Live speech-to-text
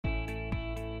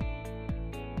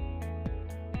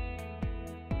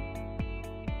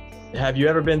Have you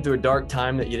ever been through a dark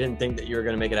time that you didn't think that you were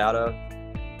going to make it out of?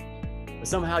 But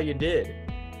somehow you did.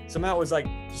 Somehow it was like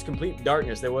just complete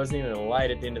darkness. There wasn't even a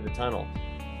light at the end of the tunnel,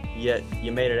 yet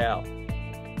you made it out.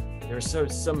 There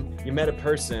was you met a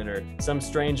person or some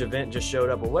strange event just showed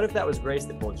up. Well, what if that was grace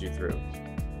that pulled you through?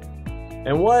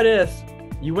 And what if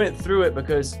you went through it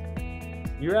because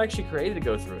you were actually created to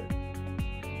go through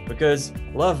it? Because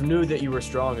love knew that you were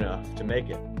strong enough to make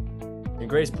it. And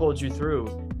grace pulled you through.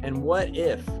 And what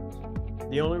if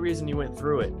the only reason you went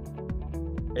through it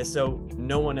is so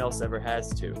no one else ever has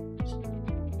to?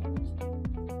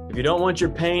 If you don't want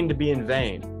your pain to be in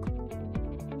vain,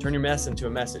 turn your mess into a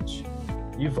message.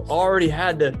 You've already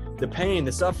had the pain,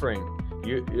 the suffering.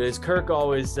 As Kirk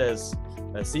always says,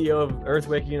 CEO of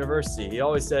Earthwaking University, he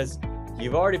always says,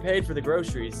 you've already paid for the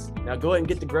groceries. Now go ahead and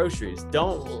get the groceries.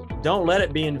 Don't let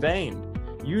it be in vain.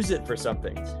 Use it for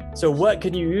something. So what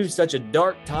can you use such a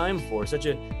dark time for? Such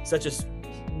a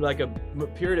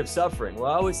period of suffering?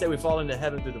 Well, I always say we fall into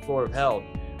heaven through the floor of hell.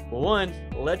 Well, one,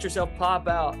 let yourself pop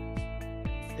out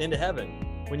into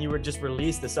heaven when you were just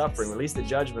release the suffering, release the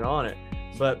judgment on it.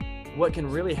 But what can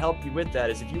really help you with that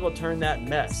is if you will turn that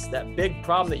mess, that big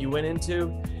problem that you went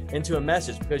into a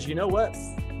message. Because you know what?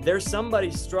 There's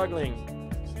somebody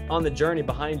struggling on the journey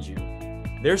behind you.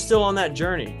 They're still on that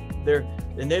journey.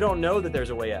 And they don't know that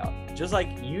there's a way out. Just like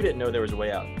you didn't know there was a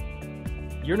way out.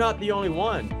 You're not the only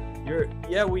one.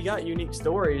 We got unique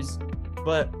stories,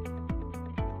 but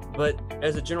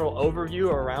as a general overview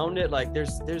around it, like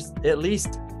there's at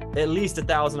least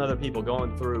 1,000 other people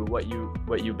going through what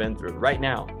you've been through right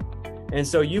now. And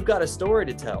so you've got a story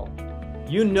to tell.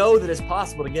 You know that it's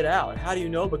possible to get out. How do you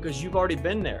know? Because you've already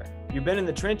been there. You've been in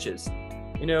the trenches.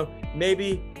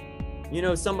 Maybe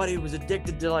somebody was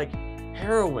addicted to like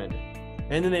heroin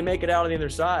and then they make it out on the other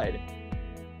side.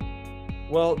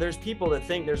 Well, there's people that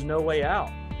think there's no way out.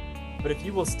 But if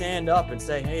you will stand up and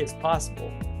say, hey, it's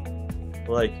possible.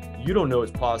 Like, you don't know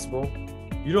it's possible.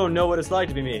 You don't know what it's like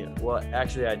to be me. Well,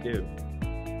 actually, I do.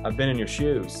 I've been in your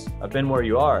shoes. I've been where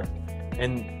you are.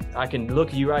 And I can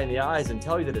look you right in the eyes and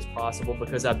tell you that it's possible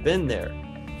because I've been there.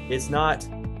 It's not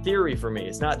theory for me.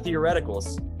 It's not theoretical.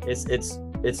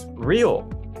 It's real.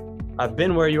 I've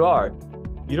been where you are.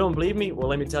 You don't believe me? Well,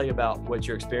 let me tell you about what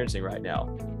you're experiencing right now.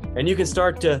 And you can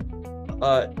start to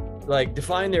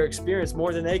define their experience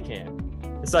more than they can.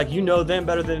 It's like you know them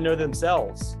better than they know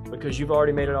themselves because you've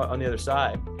already made it on the other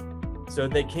side. So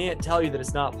they can't tell you that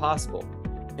it's not possible.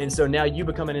 And so now you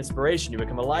become an inspiration. You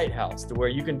become a lighthouse to where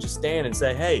you can just stand and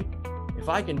say, hey, if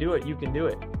I can do it, you can do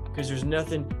it. Because there's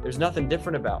nothing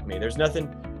different about me. There's nothing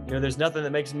that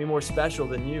makes me more special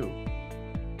than you.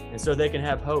 And so they can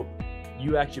have hope.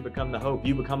 You actually become the hope.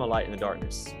 You become a light in the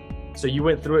darkness. So you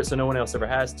went through it so no one else ever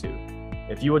has to.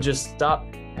 If you will just stop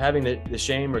having the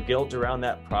shame or guilt around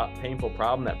that painful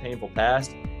problem, that painful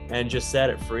past, and just set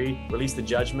it free, release the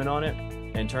judgment on it,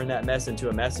 and turn that mess into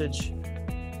a message,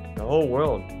 the whole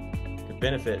world could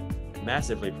benefit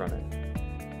massively from it.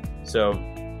 So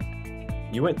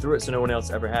you went through it so no one else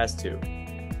ever has to.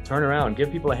 Turn around,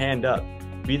 give people a hand up.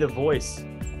 Be the voice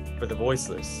for the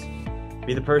voiceless.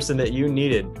 Be the person that you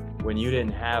needed when you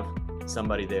didn't have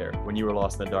somebody there, when you were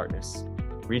lost in the darkness.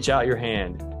 Reach out your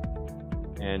hand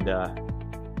and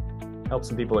help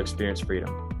some people experience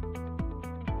freedom.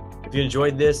 If you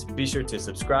enjoyed this, be sure to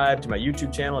subscribe to my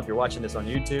YouTube channel. If you're watching this on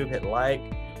YouTube, hit like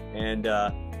and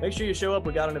make sure you show up.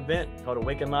 We got an event called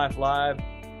Awaken Life Live,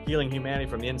 Healing Humanity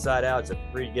from the Inside Out. It's a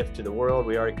free gift to the world.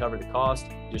 We already covered the cost.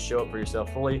 Just show up for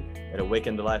yourself fully at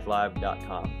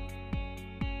awakentolifelive.com.